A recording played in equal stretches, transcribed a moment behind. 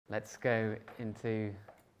Let's go into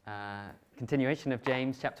continuation of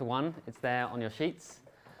James chapter 1. It's there on your sheets.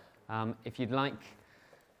 If you'd like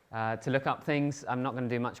to look up things, I'm not going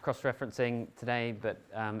to do much cross-referencing today, but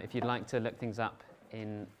if you'd like to look things up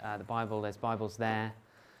in the Bible, there's Bibles there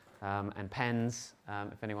and pens.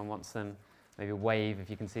 If anyone wants them, maybe wave if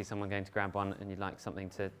you can see someone going to grab one and you'd like something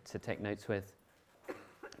to take notes with.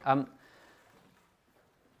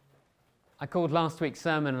 I called last week's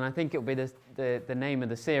sermon, and I think it'll be the name of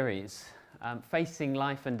the series, Facing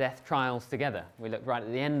Life and Death Trials Together. We looked right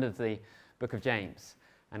at the end of the book of James,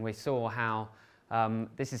 and we saw how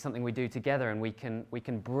this is something we do together, and we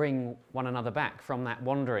can bring one another back from that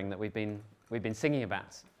wandering that we've been singing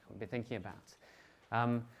about, we've been thinking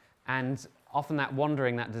about. And often that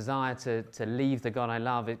wandering, that desire to leave the God I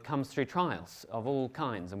love, it comes through trials of all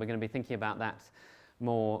kinds, and we're going to be thinking about that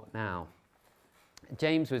more now.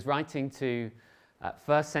 James was writing to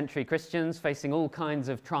first century Christians facing all kinds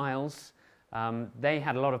of trials. They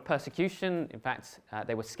had a lot of persecution. In fact,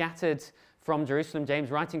 they were scattered from Jerusalem. James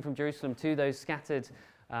writing from Jerusalem to those scattered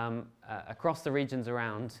across the regions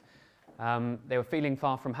around. They were feeling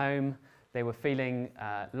far from home. They were feeling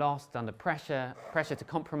lost, under pressure to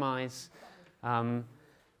compromise. And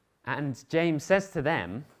James says to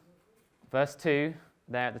them, verse 2,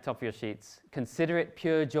 there at the top of your sheets, "Consider it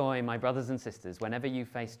pure joy, my brothers and sisters, whenever you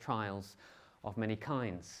face trials of many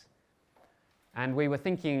kinds." And we were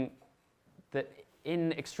thinking that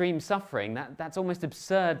in extreme suffering, that's almost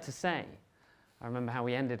absurd to say. I remember how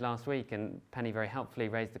we ended last week, and Penny very helpfully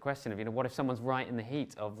raised the question of, what if someone's right in the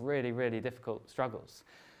heat of really, really difficult struggles?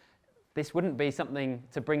 This wouldn't be something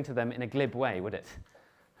to bring to them in a glib way, would it?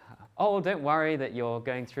 Oh, don't worry that you're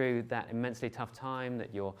going through that immensely tough time,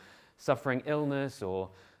 that you're suffering illness or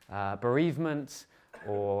bereavement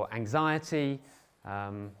or anxiety,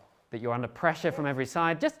 that you're under pressure from every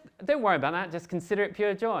side. Just don't worry about that. Just consider it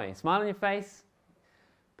pure joy. Smile on your face.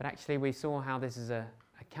 But actually we saw how this is a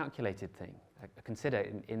calculated thing. Consider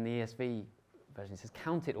in the ESV version, it says,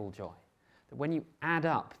 count it all joy. That when you add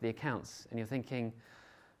up the accounts and you're thinking,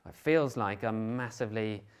 it feels like I'm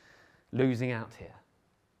massively losing out here.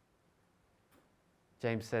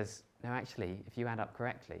 James says, no, actually, if you add up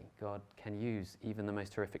correctly, God can use even the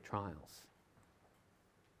most horrific trials.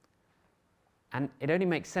 And it only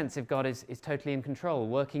makes sense if God is totally in control,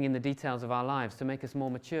 working in the details of our lives to make us more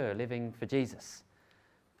mature, living for Jesus.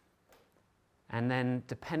 And then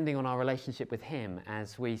depending on our relationship with Him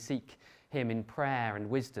as we seek Him in prayer and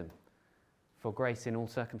wisdom for grace in all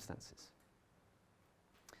circumstances.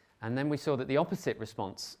 And then we saw that the opposite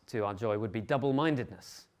response to our joy would be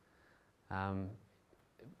double-mindedness.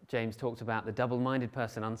 James talked about the double-minded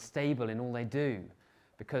person, unstable in all they do,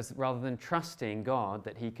 because rather than trusting God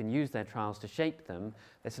that He can use their trials to shape them,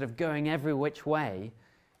 they're sort of going every which way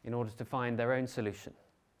in order to find their own solution.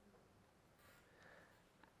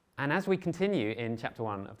 And as we continue in chapter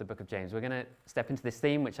 1 of the book of James, we're going to step into this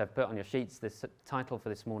theme, which I've put on your sheets. This title for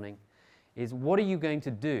this morning is, what are you going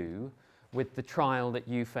to do with the trial that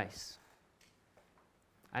you face?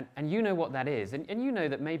 And you know what that is. And you know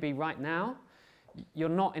that maybe right now, you're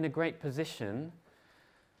not in a great position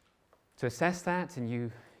to assess that, and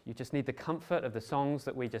you just need the comfort of the songs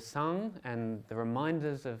that we just sung and the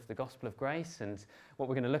reminders of the gospel of grace and what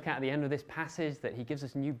we're going to look at the end of this passage, that He gives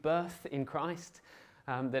us new birth in Christ,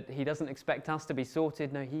 that He doesn't expect us to be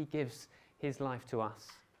sorted. No, He gives His life to us.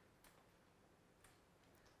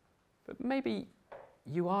 But maybe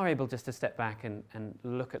you are able just to step back and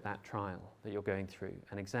look at that trial that you're going through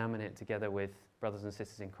and examine it together with brothers and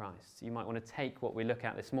sisters in Christ. You might want to take what we look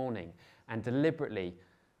at this morning and deliberately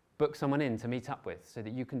book someone in to meet up with so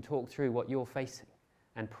that you can talk through what you're facing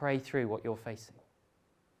and pray through what you're facing.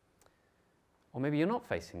 Or maybe you're not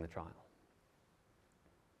facing the trial,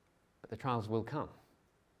 but the trials will come.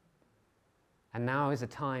 And now is a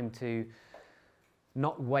time to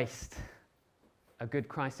not waste a good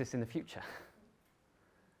crisis in the future.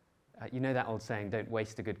 You know that old saying, don't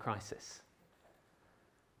waste a good crisis.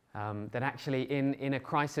 That actually in a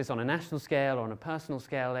crisis on a national scale or on a personal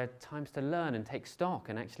scale, there are times to learn and take stock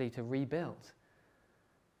and actually to rebuild.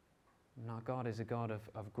 And our God is a God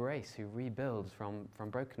of grace who rebuilds from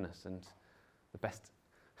brokenness. And the best,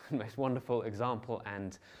 most wonderful example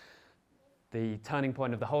and the turning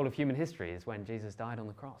point of the whole of human history is when Jesus died on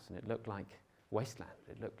the cross, and it looked like wasteland.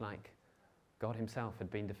 It looked like God Himself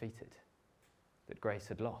had been defeated, that grace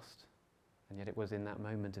had lost. And yet it was in that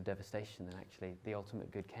moment of devastation that actually the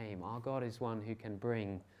ultimate good came. Our God is one who can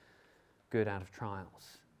bring good out of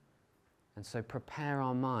trials. And so prepare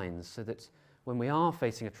our minds so that when we are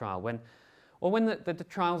facing a trial, when the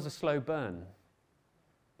trial's a slow burn.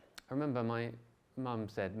 I remember my Mum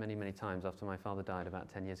said many, many times after my father died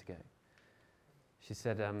about 10 years ago. She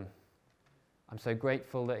said, I'm so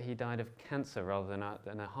grateful that he died of cancer rather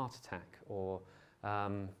than a heart attack or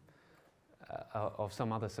of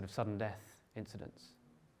some other sort of sudden death incidents.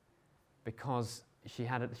 Because she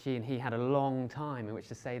and he had a long time in which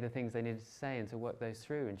to say the things they needed to say and to work those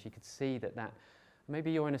through, and she could see that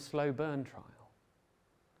maybe you're in a slow burn trial.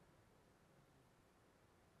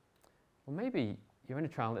 Or maybe you're in a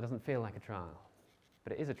trial that doesn't feel like a trial,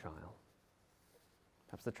 but it is a trial.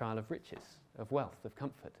 Perhaps the trial of riches, of wealth, of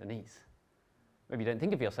comfort and ease. Maybe you don't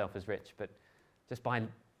think of yourself as rich, but just by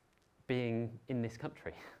being in this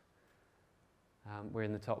country, we're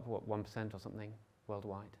in the top, 1% or something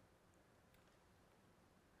worldwide.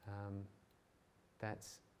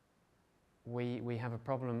 We have a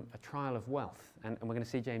problem, a trial of wealth, and we're going to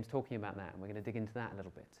see James talking about that, and we're going to dig into that a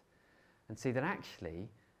little bit and see that actually,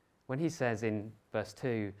 when he says in verse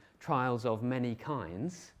 2, trials of many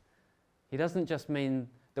kinds, he doesn't just mean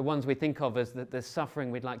the ones we think of as the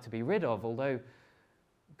suffering we'd like to be rid of, although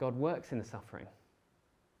God works in the suffering,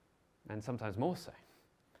 and sometimes more so.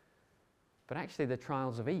 But actually the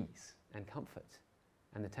trials of ease and comfort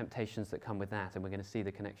and the temptations that come with that, and we're going to see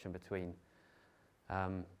the connection between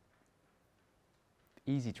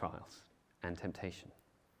easy trials and temptation.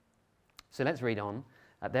 So let's read on.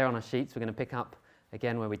 There on our sheets, we're going to pick up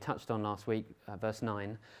again where we touched on last week, verse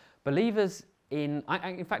 9. Believers in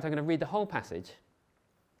fact, I'm going to read the whole passage.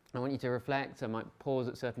 I want you to reflect. I might pause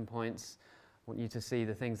at certain points. I want you to see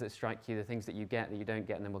the things that strike you, the things that you get, that you don't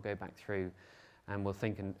get, and then we'll go back through and we'll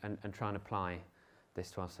think and try and apply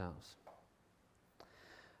this to ourselves.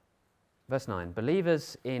 Verse 9,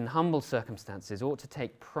 believers in humble circumstances ought to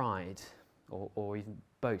take pride, or even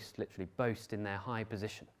boast, literally boast in their high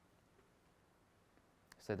position.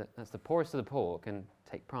 So that's the poorest of the poor can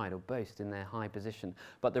take pride or boast in their high position.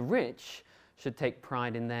 But the rich should take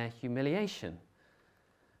pride in their humiliation,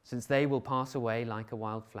 since they will pass away like a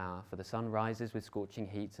wild flower, for the sun rises with scorching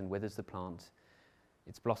heat and withers the plant.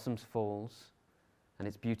 Its blossoms falls, and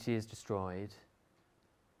its beauty is destroyed.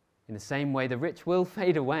 In the same way, the rich will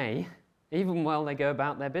fade away, even while they go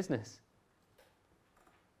about their business.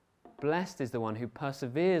 Blessed is the one who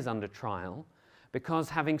perseveres under trial, because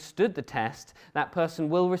having stood the test, that person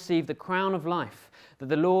will receive the crown of life that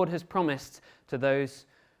the Lord has promised to those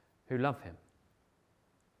who love him.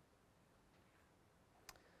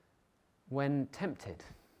 When tempted,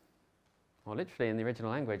 or literally in the original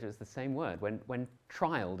language, it's the same word. When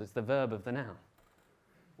trialed is the verb of the noun.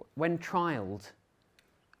 When trialed,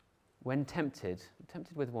 when tempted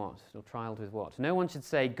with what? Or trialed with what? No one should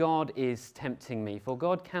say, God is tempting me, for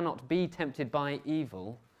God cannot be tempted by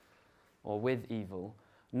evil or with evil,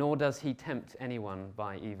 nor does he tempt anyone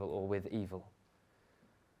by evil or with evil.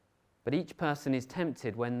 But each person is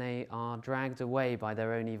tempted when they are dragged away by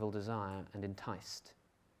their own evil desire and enticed.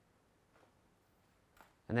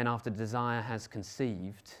 And then after desire has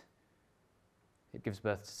conceived, it gives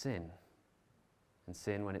birth to sin. And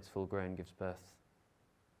sin, when it's full grown, gives birth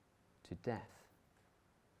to death.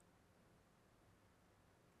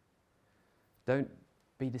 Don't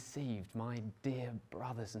be deceived, my dear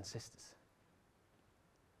brothers and sisters.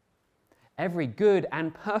 Every good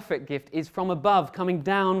and perfect gift is from above, coming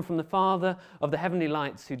down from the Father of the heavenly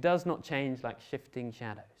lights, who does not change like shifting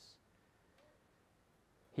shadows.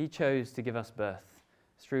 He chose to give us birth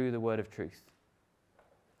through the word of truth,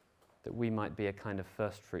 that we might be a kind of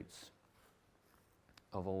first fruits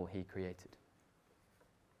of all he created.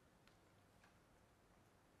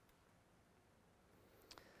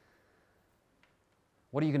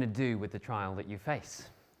 What are you going to do with the trial that you face?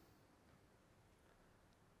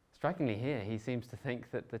 Strikingly here, he seems to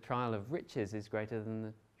think that the trial of riches is greater than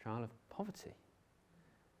the trial of poverty.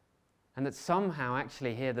 And that somehow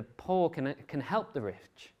actually here the poor can help the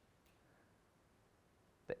rich.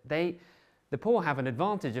 The poor have an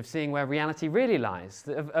advantage of seeing where reality really lies,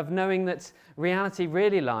 of knowing that reality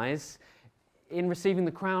really lies in receiving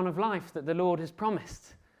the crown of life that the Lord has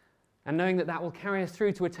promised, and knowing that that will carry us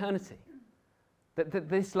through to eternity. That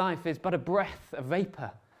this life is but a breath, a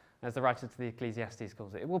vapor, as the writer to the Ecclesiastes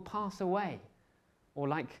calls it. It will pass away, or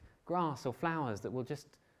like grass or flowers that will just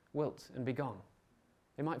wilt and be gone.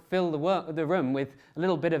 It might fill the room with a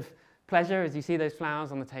little bit of pleasure as you see those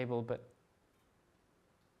flowers on the table, but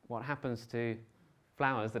what happens to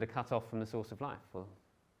flowers that are cut off from the source of life? Well,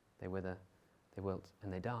 they wither, they wilt,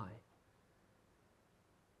 and they die.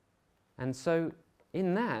 And so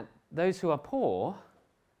in that, those who are poor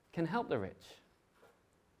can help the rich.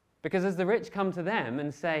 Because as the rich come to them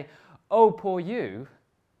and say, oh, poor you,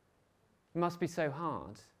 it must be so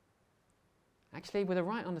hard. Actually, with a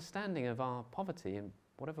right understanding of our poverty in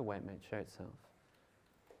whatever way it may show itself,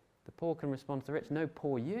 The poor can respond to the rich, no,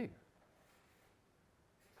 poor you.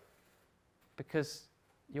 Because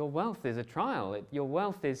your wealth is a trial. Your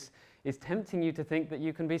wealth is tempting you to think that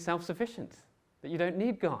you can be self-sufficient, that you don't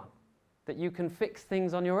need God, that you can fix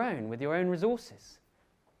things on your own with your own resources.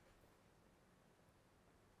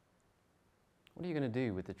 What are you going to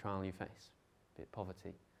do with the trial you face, be it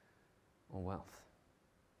poverty or wealth?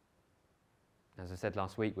 As I said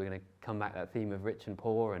last week, we're going to come back to that theme of rich and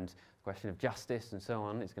poor and the question of justice and so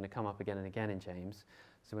on. It's going to come up again and again in James,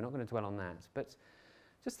 so we're not going to dwell on that. But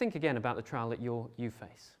just think again about the trial that you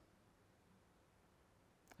face.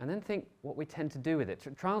 And then think what we tend to do with it.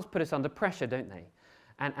 Trials put us under pressure, don't they?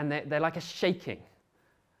 And they're like a shaking.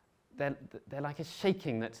 They're like a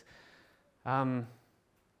shaking that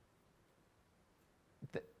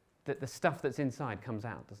the stuff that's inside comes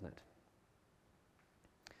out, doesn't it?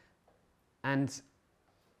 And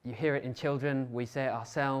you hear it in children, we say it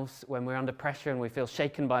ourselves when we're under pressure and we feel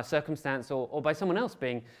shaken by a circumstance or by someone else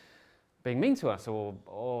being mean to us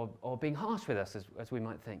or being harsh with us, as we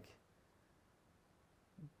might think.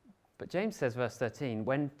 But James says, verse 13,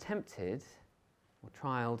 when tempted or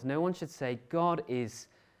trialed, no one should say, God is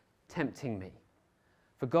tempting me.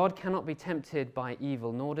 For God cannot be tempted by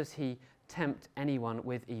evil, nor does he tempt anyone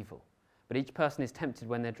with evil. But each person is tempted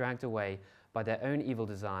when they're dragged away by their own evil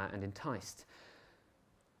desire and enticed.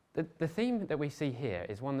 The theme that we see here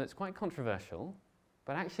is one that's quite controversial,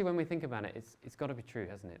 but actually when we think about it, it's got to be true,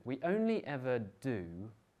 hasn't it? We only ever do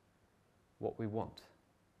what we want.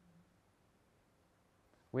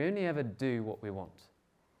 We only ever do what we want.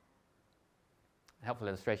 A helpful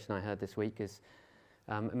illustration I heard this week is,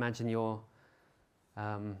 imagine your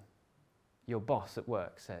boss at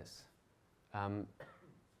work says,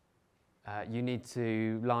 you need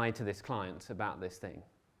to lie to this client about this thing.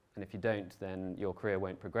 And if you don't, then your career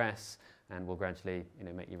won't progress and will gradually,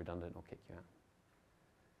 make you redundant or kick you out.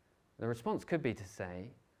 The response could be to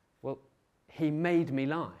say, well, he made me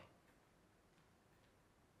lie.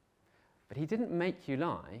 But he didn't make you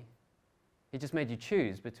lie. He just made you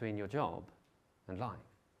choose between your job and lying.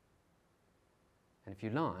 And if you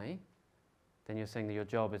lie, then you're saying that your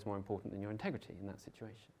job is more important than your integrity in that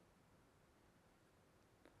situation.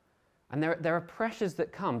 And there are pressures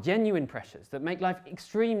that come, genuine pressures, that make life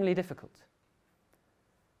extremely difficult.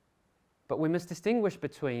 But we must distinguish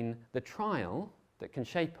between the trial that can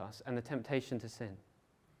shape us and the temptation to sin.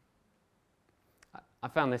 I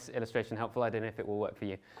found this illustration helpful. I don't know if it will work for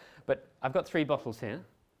you. But I've got 3 bottles here.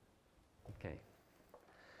 Okay.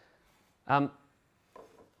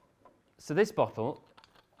 So this bottle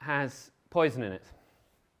has poison in it.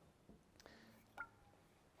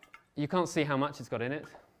 You can't see how much it's got in it.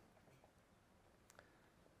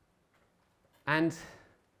 And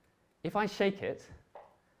if I shake it,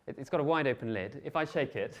 it's got a wide open lid. If I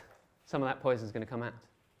shake it, some of that poison is going to come out.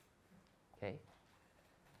 Okay.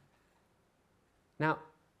 Now,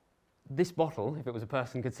 this bottle, if it was a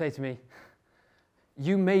person, could say to me,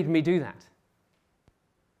 you made me do that.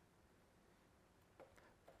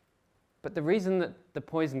 But the reason that the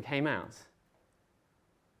poison came out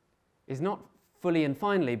is not fully and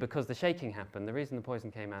finally because the shaking happened. The reason the poison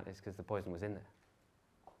came out is because the poison was in there.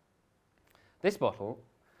 This bottle,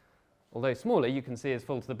 although smaller, you can see is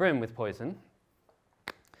full to the brim with poison,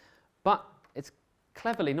 but it's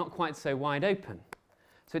cleverly not quite so wide open.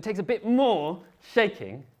 So it takes a bit more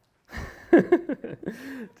shaking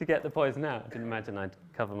to get the poison out. I didn't imagine I'd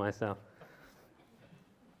cover myself.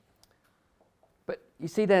 But you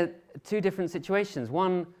see there are 2 different situations.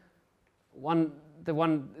 The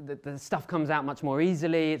stuff comes out much more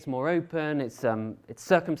easily, it's more open, its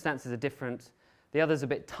circumstances are different. The other's a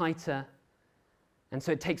bit tighter. And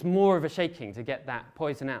so it takes more of a shaking to get that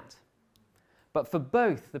poison out. But for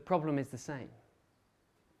both, the problem is the same.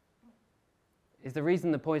 Is the reason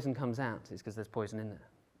the poison comes out is because there's poison in there.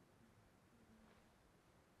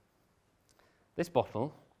 This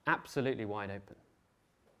bottle, absolutely wide open.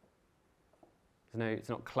 It's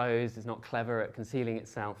not closed, it's not clever at concealing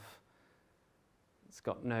itself. It's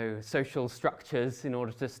got no social structures in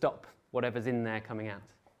order to stop whatever's in there coming out.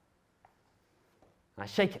 And I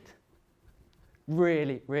shake it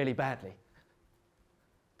really, really badly,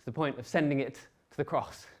 to the point of sending it to the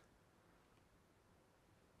cross.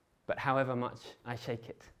 But however much I shake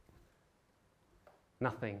it,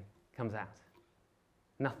 nothing comes out.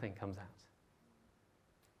 Nothing comes out.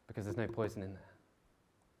 Because there's no poison in there.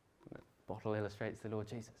 That bottle illustrates the Lord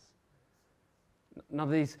Jesus. None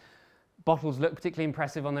of these bottles look particularly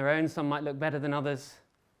impressive on their own. Some might look better than others.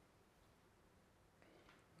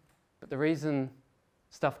 But the reason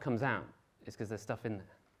stuff comes out is because there's stuff in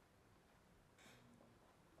there.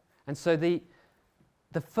 And so the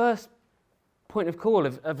first point of call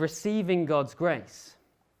of receiving God's grace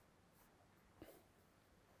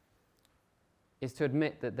is to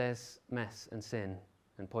admit that there's mess and sin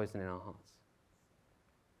and poison in our hearts.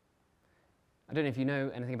 I don't know if you know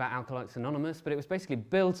anything about Alcoholics Anonymous, but it was basically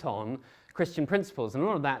built on Christian principles, and a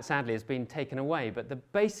lot of that, sadly, has been taken away. But the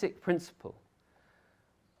basic principle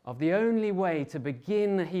of the only way to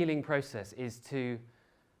begin the healing process is to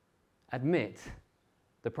admit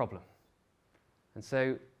the problem. And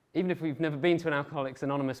so, even if we've never been to an Alcoholics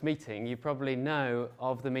Anonymous meeting, you probably know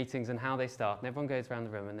of the meetings and how they start. And everyone goes around the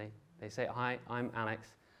room and they say, "Hi, I'm Alex.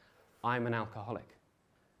 I'm an alcoholic."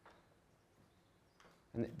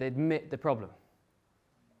 And they admit the problem.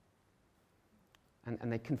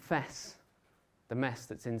 And they confess the mess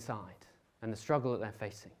that's inside and the struggle that they're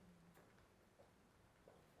facing.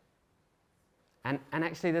 And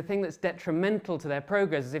actually the thing that's detrimental to their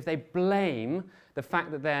progress is if they blame the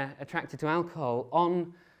fact that they're attracted to alcohol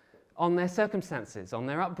on their circumstances, on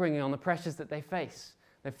their upbringing, on the pressures that they face.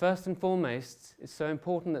 Now, first and foremost, it's so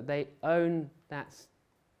important that they own that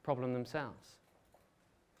problem themselves.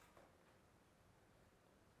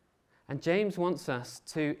 And James wants us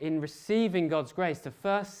to, in receiving God's grace, to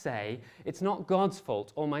first say, it's not God's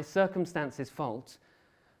fault or my circumstances' fault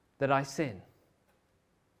that I sin.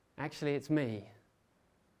 Actually, it's me.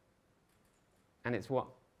 And it's what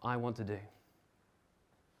I want to do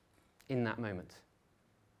in that moment.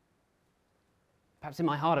 Perhaps in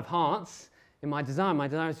my heart of hearts, in my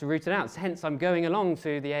desire is to root it out. Hence, I'm going along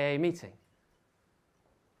to the AA meeting.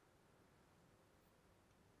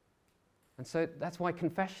 And so that's why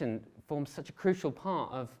confession forms such a crucial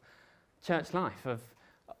part of church life,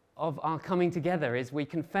 of our coming together, is we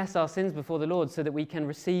confess our sins before the Lord so that we can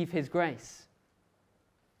receive His grace.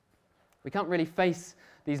 We can't really face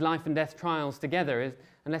these life and death trials together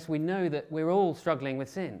unless we know that we're all struggling with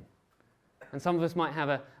sin. And some of us might have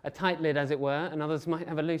a tight lid, as it were, and others might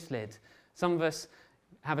have a loose lid. Some of us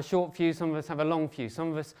have a short fuse, some of us have a long fuse.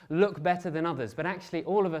 Some of us look better than others, but actually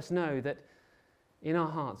all of us know that in our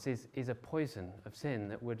hearts is a poison of sin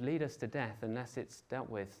that would lead us to death unless it's dealt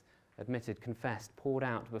with, admitted, confessed, poured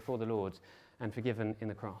out before the Lord, and forgiven in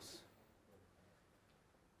the cross.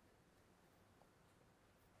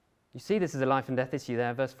 You see this is a life and death issue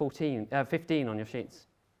there, verse 15 on your sheets.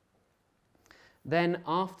 Then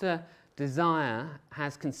after desire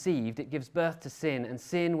has conceived, it gives birth to sin, and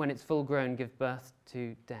sin, when it's full grown, gives birth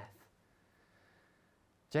to death.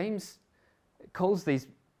 James calls these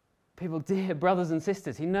people dear brothers and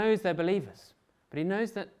sisters. He knows they're believers, but he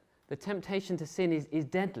knows that the temptation to sin is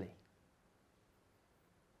deadly.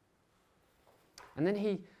 And then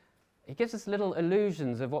he gives us little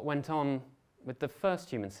illusions of what went on with the first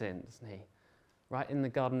human sin, doesn't he? Right in the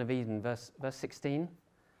Garden of Eden, verse 16.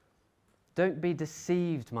 Don't be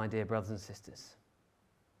deceived, my dear brothers and sisters.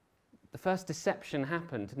 The first deception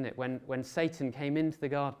happened, didn't it, when Satan came into the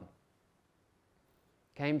garden,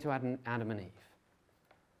 came to Adam and Eve,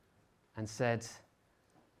 and said,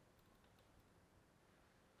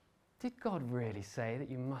 did God really say that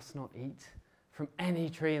you must not eat from any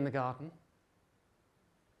tree in the garden?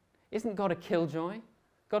 Isn't God a killjoy?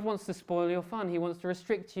 God wants to spoil your fun. He wants to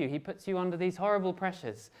restrict you. He puts you under these horrible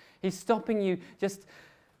pressures. He's stopping you just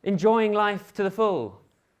enjoying life to the full.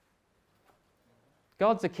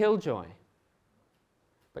 God's a killjoy.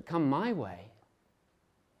 But come my way,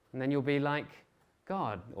 and then you'll be like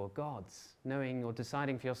God or gods, knowing or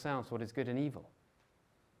deciding for yourselves what is good and evil.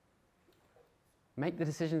 Make the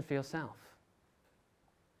decision for yourself.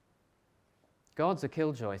 God's a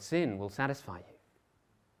killjoy. Sin will satisfy you.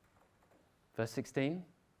 Verse 16.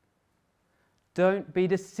 Don't be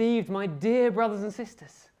deceived, my dear brothers and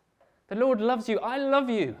sisters. The Lord loves you. I love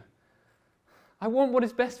you. I want what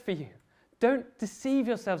is best for you. Don't deceive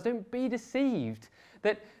yourselves. Don't be deceived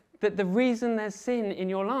that the reason there's sin in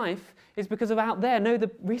your life is because of out there. No,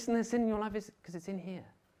 the reason there's sin in your life is because it's in here.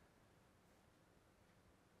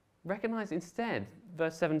 Recognize instead,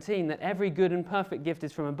 verse 17, that every good and perfect gift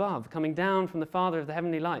is from above, coming down from the Father of the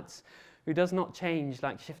heavenly lights, who does not change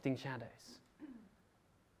like shifting shadows.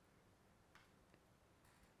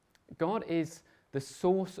 God is the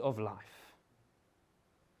source of life.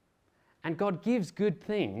 And God gives good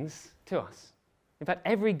things to us. In fact,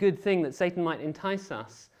 every good thing that Satan might entice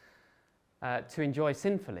us to enjoy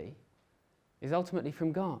sinfully is ultimately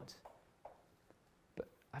from God. But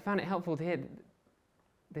I found it helpful to hear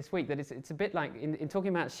this week that it's a bit like, in talking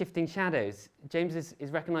about shifting shadows, James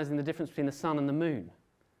is recognizing the difference between the sun and the moon.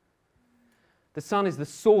 The sun is the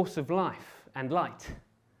source of life and light.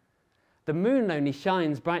 The moon only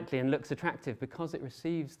shines brightly and looks attractive because it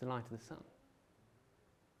receives the light of the sun.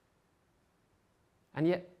 And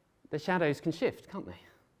yet, the shadows can shift, can't they?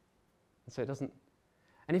 And so it doesn't.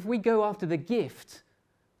 And if we go after the gift,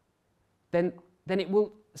 then it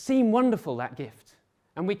will seem wonderful, that gift.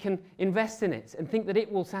 And we can invest in it and think that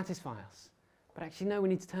it will satisfy us. But actually, no, we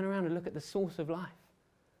need to turn around and look at the source of life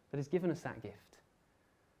that has given us that gift.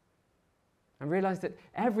 And realize that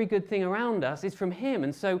every good thing around us is from Him.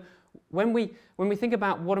 And so when we think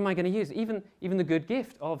about what am I going to use, even the good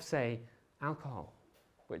gift of, say, alcohol,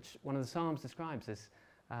 which one of the Psalms describes as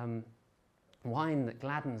wine that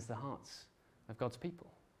gladdens the hearts of God's people,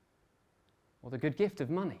 or the good gift of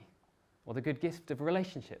money, or the good gift of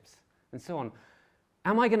relationships, and so on.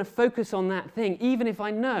 Am I going to focus on that thing, even if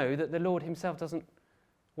I know that the Lord Himself doesn't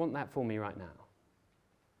want that for me right now?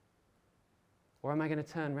 Or am I going to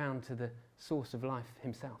turn round to the source of life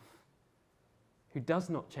Himself, who does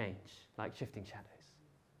not change like shifting shadows?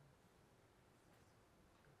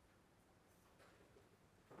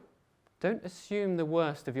 Don't assume the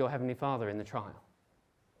worst of your Heavenly Father in the trial.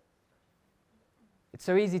 It's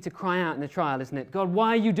so easy to cry out in the trial, isn't it? God, why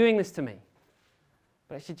are you doing this to me?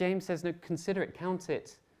 But actually James says, no, consider it, count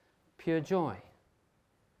it pure joy.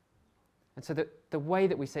 And so the way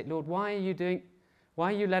that we say, Lord, why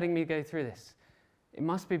are you letting me go through this? It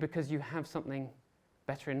must be because you have something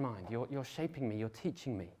better in mind. You're shaping me, you're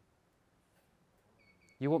teaching me.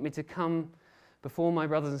 You want me to come before my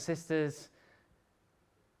brothers and sisters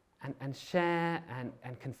and share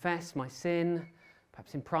and confess my sin,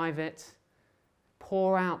 perhaps in private,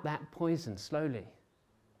 pour out that poison slowly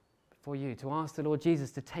for you, to ask the Lord Jesus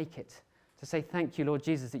to take it, to say, thank you, Lord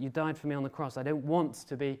Jesus, that you died for me on the cross. I don't want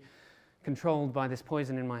to be controlled by this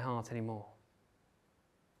poison in my heart anymore.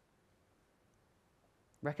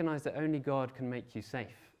 Recognize that only God can make you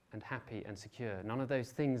safe and happy and secure. None of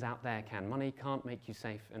those things out there can. Money can't make you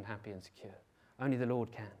safe and happy and secure. Only the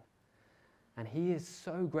Lord can. And He is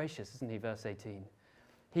so gracious, isn't He? Verse 18.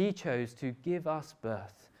 He chose to give us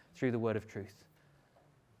birth through the word of truth,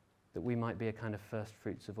 that we might be a kind of first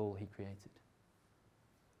fruits of all He created.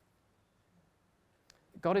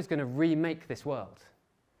 God is going to remake this world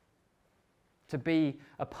to be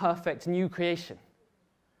a perfect new creation.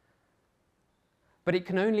 But it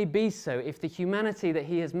can only be so if the humanity that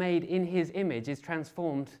He has made in His image is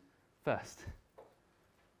transformed first.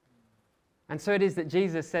 And so it is that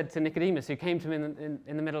Jesus said to Nicodemus, who came to him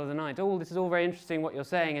in the middle of the night, oh, this is all very interesting what you're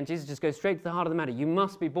saying. And Jesus just goes straight to the heart of the matter. You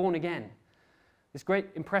must be born again. This great,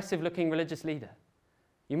 impressive-looking religious leader.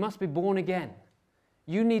 You must be born again.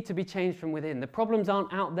 You need to be changed from within. The problems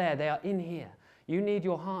aren't out there, they are in here. You need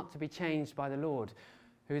your heart to be changed by the Lord,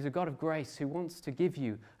 who is a God of grace, who wants to give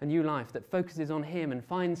you a new life that focuses on Him and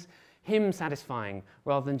finds Him satisfying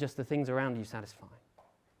rather than just the things around you satisfying.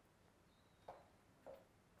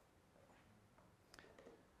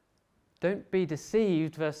 Don't be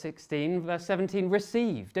deceived, verse 16. Verse 17,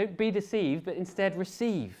 receive. Don't be deceived, but instead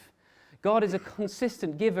receive. God is a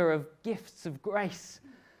consistent giver of gifts of grace.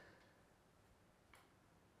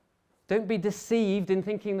 Don't be deceived in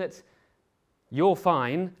thinking that you're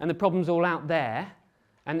fine and the problem's all out there,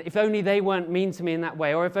 and if only they weren't mean to me in that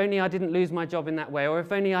way, or if only I didn't lose my job in that way, or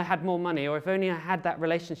if only I had more money, or if only I had that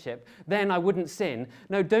relationship, then I wouldn't sin.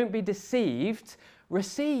 No, don't be deceived.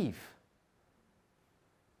 Receive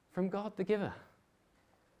from God the giver.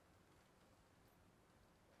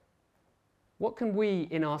 What can we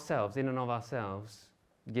in ourselves, in and of ourselves,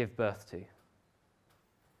 give birth to?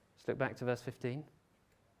 Let's look back to verse 15.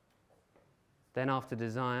 Then after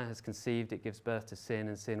desire has conceived, it gives birth to sin,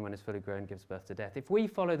 and sin, when it's fully grown, gives birth to death. If we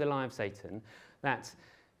follow the lie of Satan, that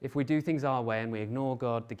if we do things our way and we ignore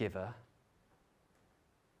God the giver,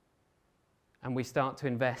 and we start to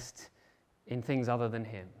invest in things other than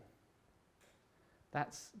Him,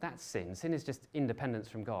 that's sin. Sin is just independence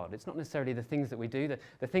from God. It's not necessarily the things that we do.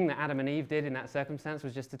 The thing that Adam and Eve did in that circumstance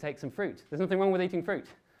was just to take some fruit. There's nothing wrong with eating fruit.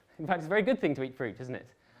 In fact, it's a very good thing to eat fruit, isn't it?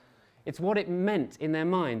 It's what it meant in their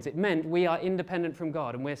minds. It meant we are independent from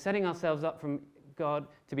God, and we're setting ourselves up from God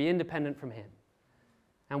to be independent from Him.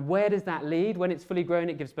 And where does that lead? When it's fully grown,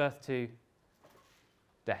 it gives birth to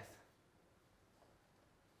death.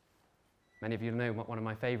 Many of you know one of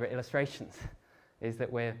my favorite illustrations is that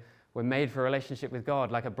we're made for a relationship with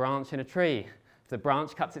God like a branch in a tree. If the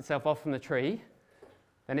branch cuts itself off from the tree,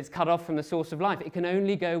 then it's cut off from the source of life. It can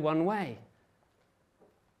only go one way.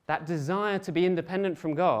 That desire to be independent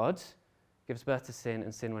from God gives birth to sin,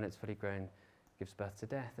 and sin, when it's fully grown, gives birth to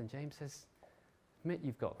death. And James says, admit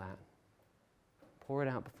you've got that. Pour it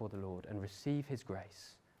out before the Lord and receive His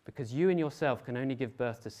grace, because you in yourself can only give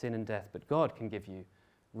birth to sin and death, but God can give you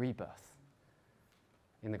rebirth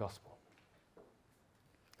in the gospel.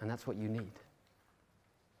 And that's what you need.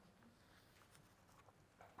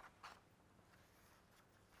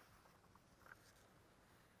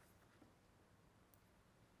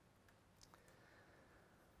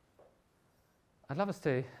 I'd love us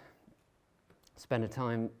to spend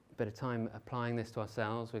a bit of time applying this to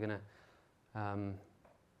ourselves. We're going to,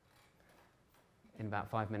 in about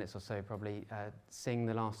 5 minutes or so, probably sing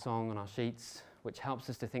the last song on our sheets, which helps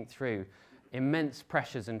us to think through immense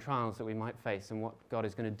pressures and trials that we might face and what God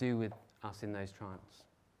is going to do with us in those trials.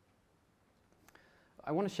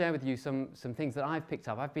 I want to share with you some things that I've picked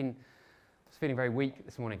up. I was feeling very weak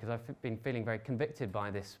this morning because I've been feeling very convicted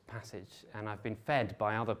by this passage, and I've been fed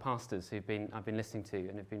by other pastors I've been listening to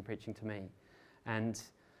and have been preaching to me. And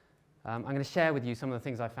I'm going to share with you some of the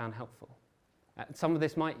things I found helpful. Some of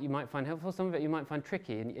this you might find helpful, some of it you might find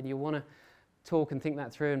tricky, and you'll want to talk and think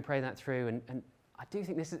that through and pray that through. And I do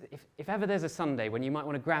think this is, if ever there's a Sunday when you might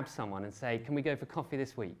want to grab someone and say, can we go for coffee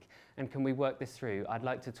this week? And can we work this through? I'd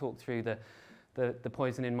like to talk through the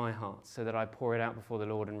poison in my heart so that I pour it out before the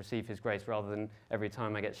Lord and receive his grace, rather than every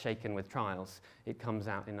time I get shaken with trials, it comes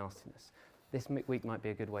out in nastiness. This week might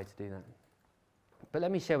be a good way to do that. But let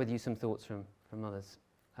me share with you some thoughts from others.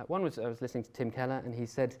 One was, I was listening to Tim Keller, and he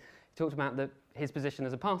talked about his position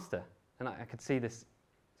as a pastor, and I could see this,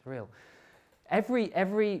 it's real.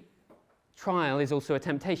 Every trial is also a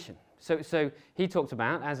temptation. So he talked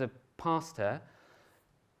about, as a pastor,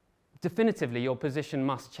 definitively your position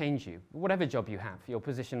must change you. Whatever job you have, your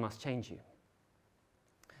position must change you.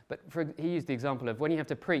 But he used the example of when you have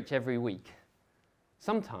to preach every week.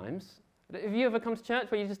 Sometimes, have you ever come to church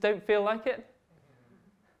where you just don't feel like it?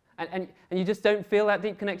 And you just don't feel that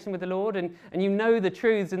deep connection with the Lord, and you know the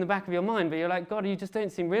truths in the back of your mind, but you're like, God, you just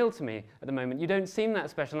don't seem real to me at the moment. You don't seem that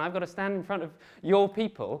special, and I've got to stand in front of your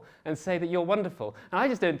people and say that you're wonderful. And I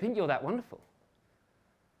just don't think you're that wonderful.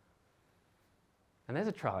 And there's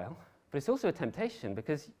a trial, but it's also a temptation,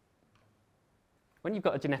 because when you've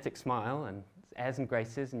got a genetic smile and airs and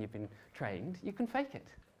graces and you've been trained, you can fake it.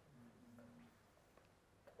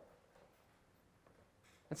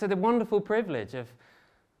 And so the wonderful privilege of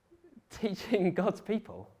teaching God's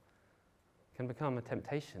people can become a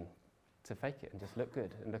temptation to fake it and just look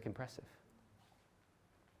good and look impressive.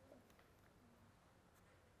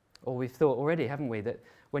 Or we've thought already, haven't we, that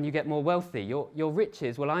when you get more wealthy, your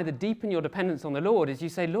riches will either deepen your dependence on the Lord as you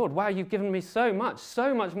say, Lord, wow, you've given me so much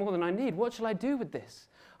more than I need. What shall I do with this?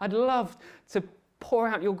 I'd love to pour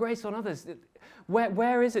out your grace on others.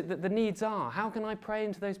 Where is it that the needs are? How can I pray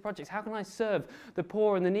into those projects? How can I serve the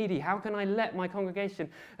poor and the needy? How can I let my congregation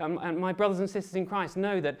and my brothers and sisters in Christ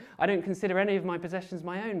know that I don't consider any of my possessions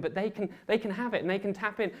my own, but they can have it and they can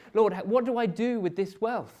tap in. Lord, what do I do with this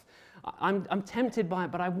wealth? I'm tempted by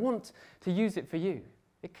it, but I want to use it for you.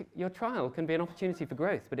 Your trial can be an opportunity for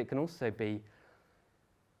growth, but it can also be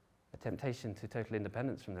a temptation to total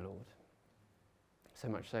independence from the Lord. So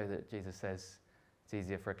much so that Jesus says, it's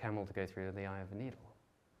easier for a camel to go through the eye of a needle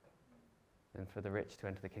than for the rich to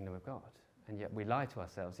enter the kingdom of God. And yet we lie to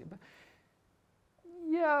ourselves.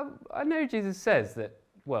 Yeah, I know Jesus says that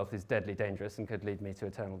wealth is deadly dangerous and could lead me to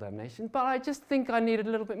eternal damnation, but I just think I needed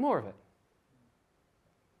a little bit more of it.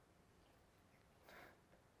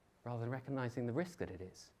 Rather than recognizing the risk that it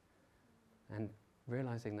is and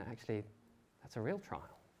realizing that actually that's a real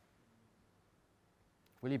trial.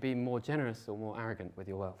 Will you be more generous or more arrogant with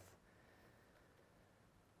your wealth?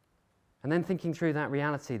 And then thinking through that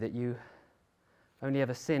reality that you only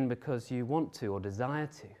ever sin because you want to or desire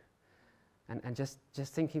to. And just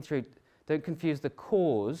thinking through, don't confuse the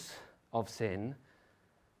cause of sin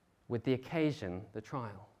with the occasion, the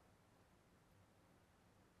trial.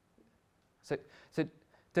 So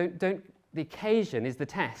the occasion is the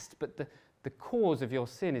test, but the cause of your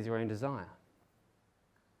sin is your own desire.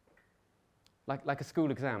 Like a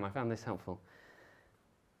school exam, I found this helpful.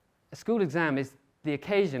 A school exam is the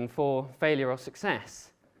occasion for failure or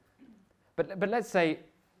success. But let's say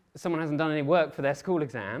someone hasn't done any work for their school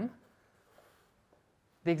exam.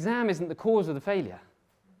 The exam isn't the cause of the failure.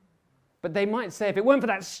 But they might say, if it weren't for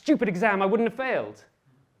that stupid exam, I wouldn't have failed.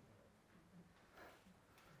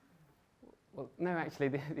 Well, no, actually,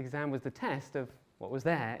 the exam was the test of what was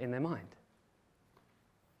there in their mind.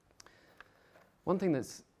 One thing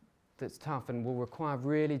that's tough and will require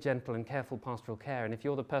really gentle and careful pastoral care, and if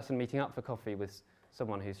you're the person meeting up for coffee with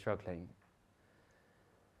someone who's struggling,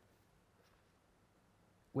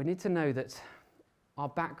 we need to know that our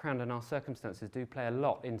background and our circumstances do play a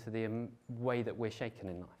lot into the way that we're shaken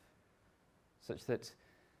in life, such that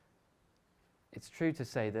it's true to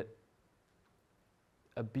say that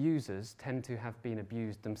abusers tend to have been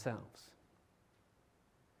abused themselves.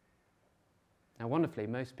 Now, wonderfully,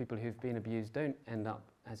 most people who've been abused don't end up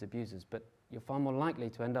as abusers, but you're far more likely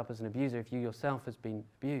to end up as an abuser if you yourself has been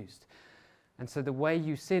abused. And so the way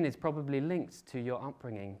you sin is probably linked to your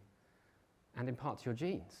upbringing and in part to your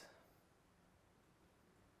genes.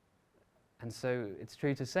 And so it's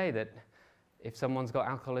true to say that if someone's got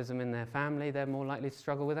alcoholism in their family, they're more likely to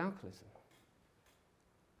struggle with alcoholism.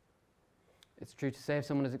 It's true to say if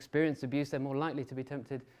someone has experienced abuse, they're more likely to be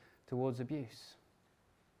tempted towards abuse.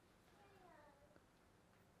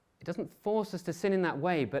 It doesn't force us to sin in that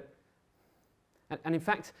way, but, and in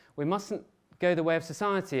fact, we mustn't go the way of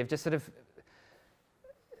society of just sort of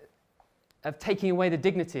taking away the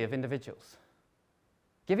dignity of individuals.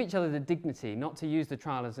 Give each other the dignity not to use the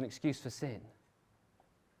trial as an excuse for sin.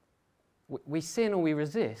 We sin or we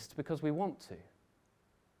resist because we want to.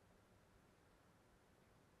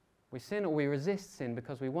 We sin or we resist sin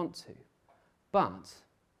because we want to. But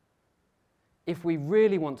if we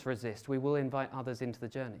really want to resist, we will invite others into the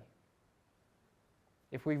journey.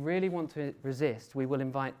 If we really want to resist, we will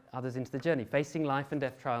invite others into the journey, facing life and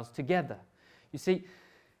death trials together. You see,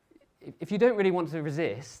 if you don't really want to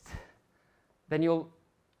resist, then you'll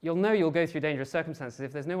know you'll go through dangerous circumstances.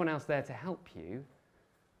 If there's no one else there to help you,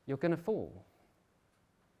 you're going to fall.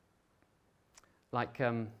 Like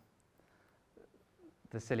the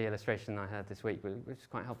silly illustration I heard this week, which is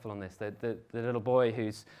quite helpful on this. The little boy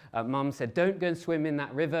whose mum said, "Don't go and swim in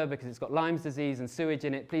that river because it's got Lyme's disease and sewage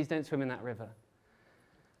in it. Please don't swim in that river."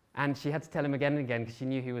 And she had to tell him again and again because she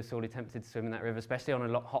knew he was sorely tempted to swim in that river, especially on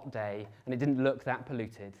a hot day, and it didn't look that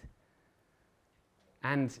polluted.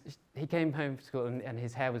 And he came home from school and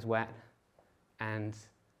his hair was wet and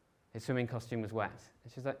his swimming costume was wet.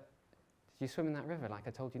 And she was like, "Did you swim in that river like I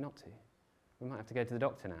told you not to? We might have to go to the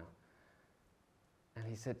doctor now." And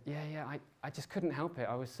he said, yeah, I just couldn't help it.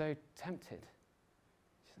 I was so tempted.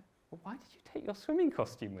 She said, "Well, why did you take your swimming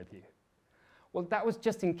costume with you?" "Well, that was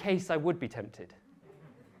just in case I would be tempted."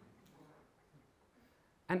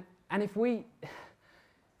 And if we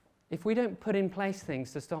don't put in place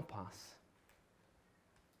things to stop us,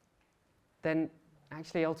 then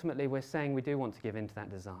actually ultimately we're saying we do want to give in to that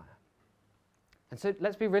desire. And so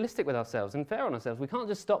let's be realistic with ourselves and fair on ourselves. We can't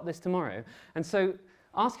just stop this tomorrow. And so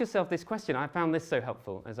ask yourself this question. I found this so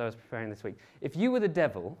helpful as I was preparing this week. If you were the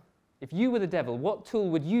devil, what tool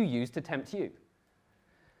would you use to tempt you?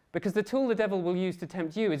 Because the tool the devil will use to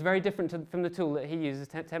tempt you is very different from the tool that he uses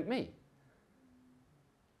to tempt me.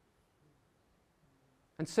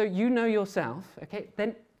 And so you know yourself, okay,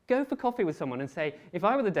 then go for coffee with someone and say, "If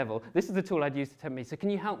I were the devil, this is the tool I'd use to tempt me, so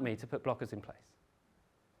can you help me to put blockers in place?"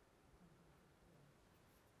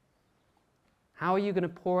 How are you going to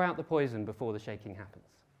pour out the poison before the shaking happens?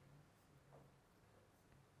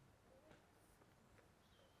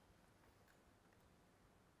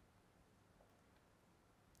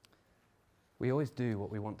 We always do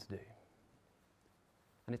what we want to do.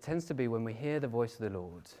 And it tends to be when we hear the voice of the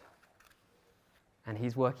Lord and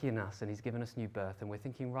he's working in us and he's given us new birth and we're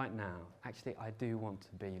thinking right now, actually, I do want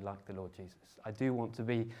to be like the Lord Jesus. I do want to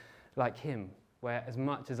be like him, where as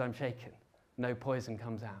much as I'm shaken, no poison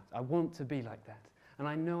comes out. I want to be like that. And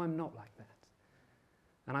I know I'm not like that.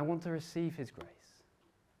 And I want to receive his grace.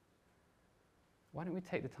 Why don't we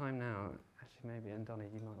take the time now, actually maybe, and Donnie,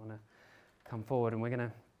 you might want to come forward and we're going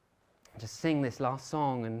to just sing this last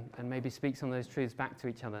song and maybe speak some of those truths back to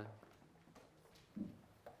each other.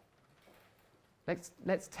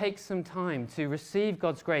 Let's take some time to receive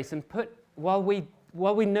God's grace and put, while we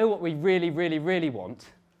know what we really, really, really want,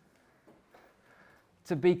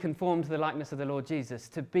 to be conformed to the likeness of the Lord Jesus,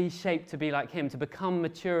 to be shaped to be like him, to become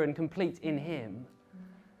mature and complete in him.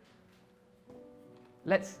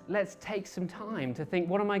 Let's take some time to think,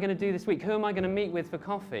 what am I going to do this week? Who am I going to meet with for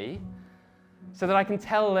coffee so that I can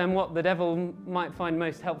tell them what the devil might find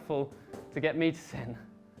most helpful to get me to sin?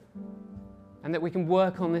 And that we can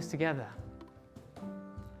work on this together.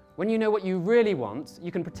 When you know what you really want,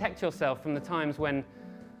 you can protect yourself from the times when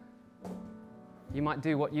you might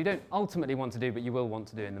do what you don't ultimately want to do, but you will want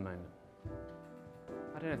to do in the moment.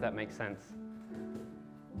 I don't know if that makes sense.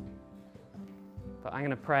 But I'm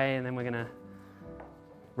going to pray and then we're going to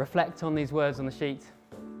reflect on these words on the sheet.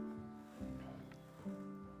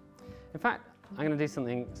 In fact, I'm going to do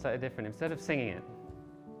something slightly different. Instead of singing it,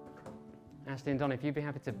 Ashley and Don, if you'd be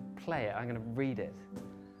happy to play it, I'm going to read it.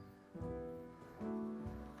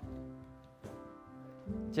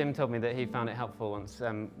 Jim told me that he found it helpful once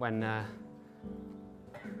when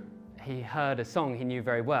he heard a song he knew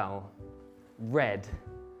very well read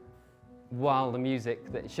while the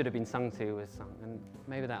music that should have been sung to was sung. And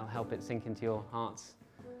maybe that'll help it sink into your hearts.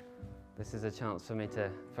 This is a chance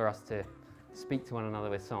for us to speak to one another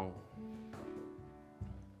with song.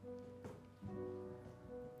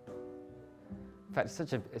 In fact,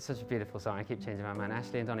 it's such a beautiful song. I keep changing my mind.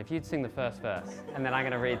 Ashley and Don, if you'd sing the first verse, and then I'm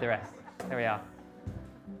going to read the rest. Here we are.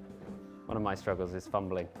 One of my struggles is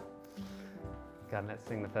fumbling. God, let's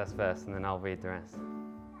sing the first verse, and then I'll read the rest.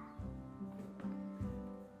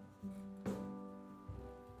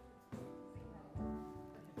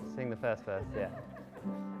 the first verse, yeah.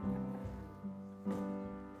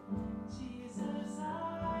 Jesus,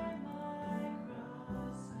 I my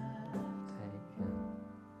cross have Taken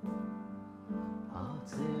all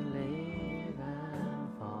to leave and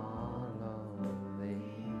follow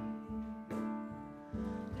thee.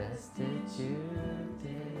 Destitute,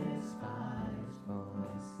 despised,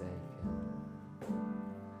 forsaken,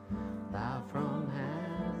 thou from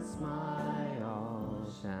hence my all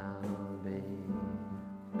shall be.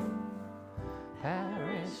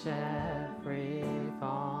 Perish every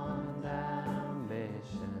fond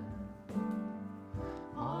ambition,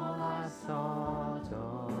 all I sought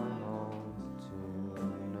or hoped to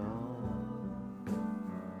know.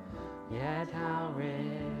 Yet how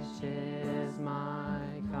rich is my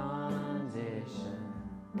condition,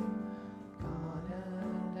 God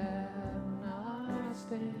and heaven are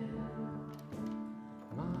still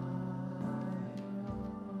my own.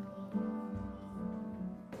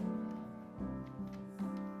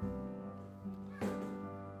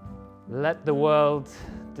 Let the world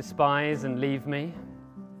despise and leave me.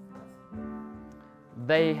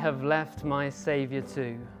 They have left my Saviour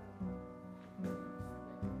too.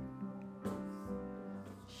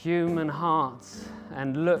 Human hearts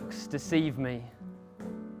and looks deceive me.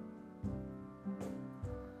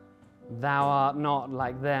 Thou art not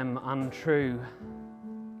like them untrue.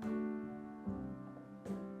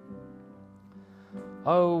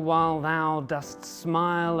 Oh, while thou dost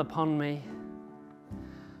smile upon me,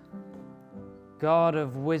 God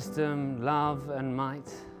of wisdom, love and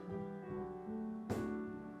might,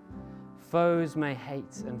 foes may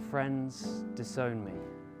hate and friends disown me.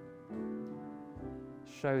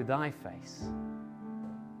 Show thy face,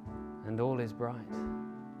 and all is bright.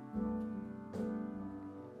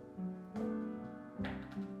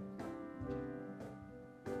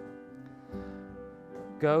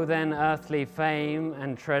 Go then, earthly fame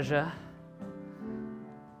and treasure.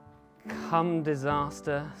 Come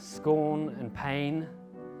disaster, scorn and pain.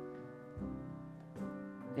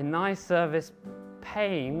 In thy service,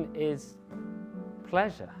 pain is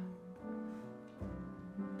pleasure.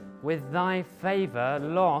 With thy favor,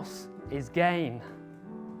 loss is gain.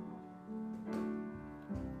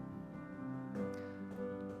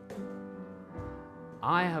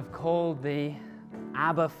 I have called thee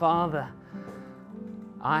Abba, Father.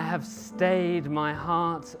 I have stayed my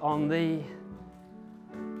heart on thee.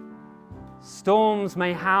 Storms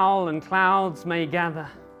may howl and clouds may gather.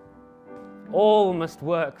 All must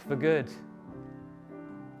work for good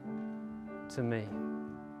to me.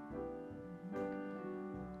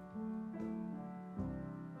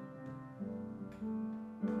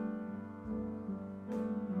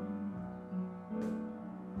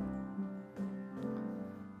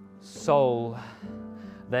 Soul,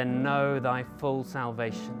 then know thy full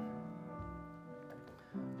salvation.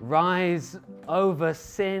 Rise over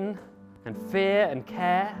sin and fear and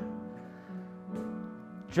care.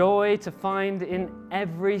 Joy to find in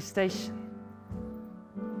every station.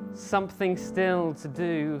 Something still to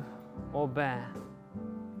do or bear.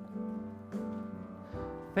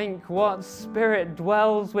 Think what spirit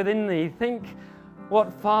dwells within thee. Think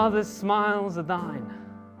what Father's smiles are thine.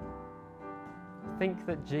 Think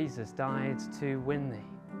that Jesus died to win thee.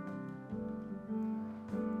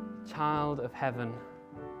 Child of heaven,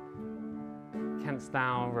 canst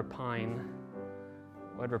thou repine?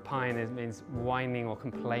 The word repine means whining or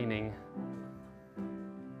complaining.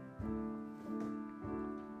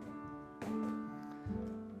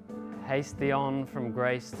 Haste thee on from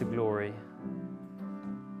grace to glory,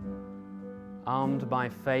 armed by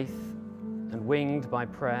faith and winged by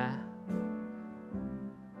prayer.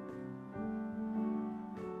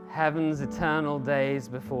 Heaven's eternal days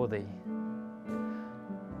before thee.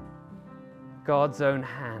 God's own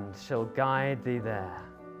hand shall guide thee there.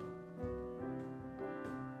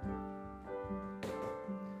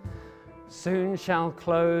 Soon shall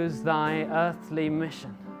close thy earthly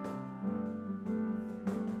mission.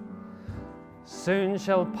 Soon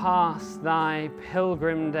shall pass thy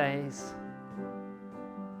pilgrim days.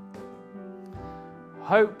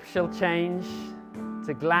 Hope shall change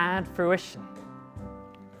to glad fruition.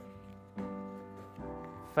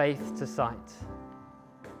 Faith to sight,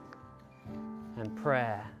 and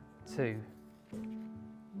prayer to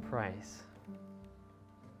praise.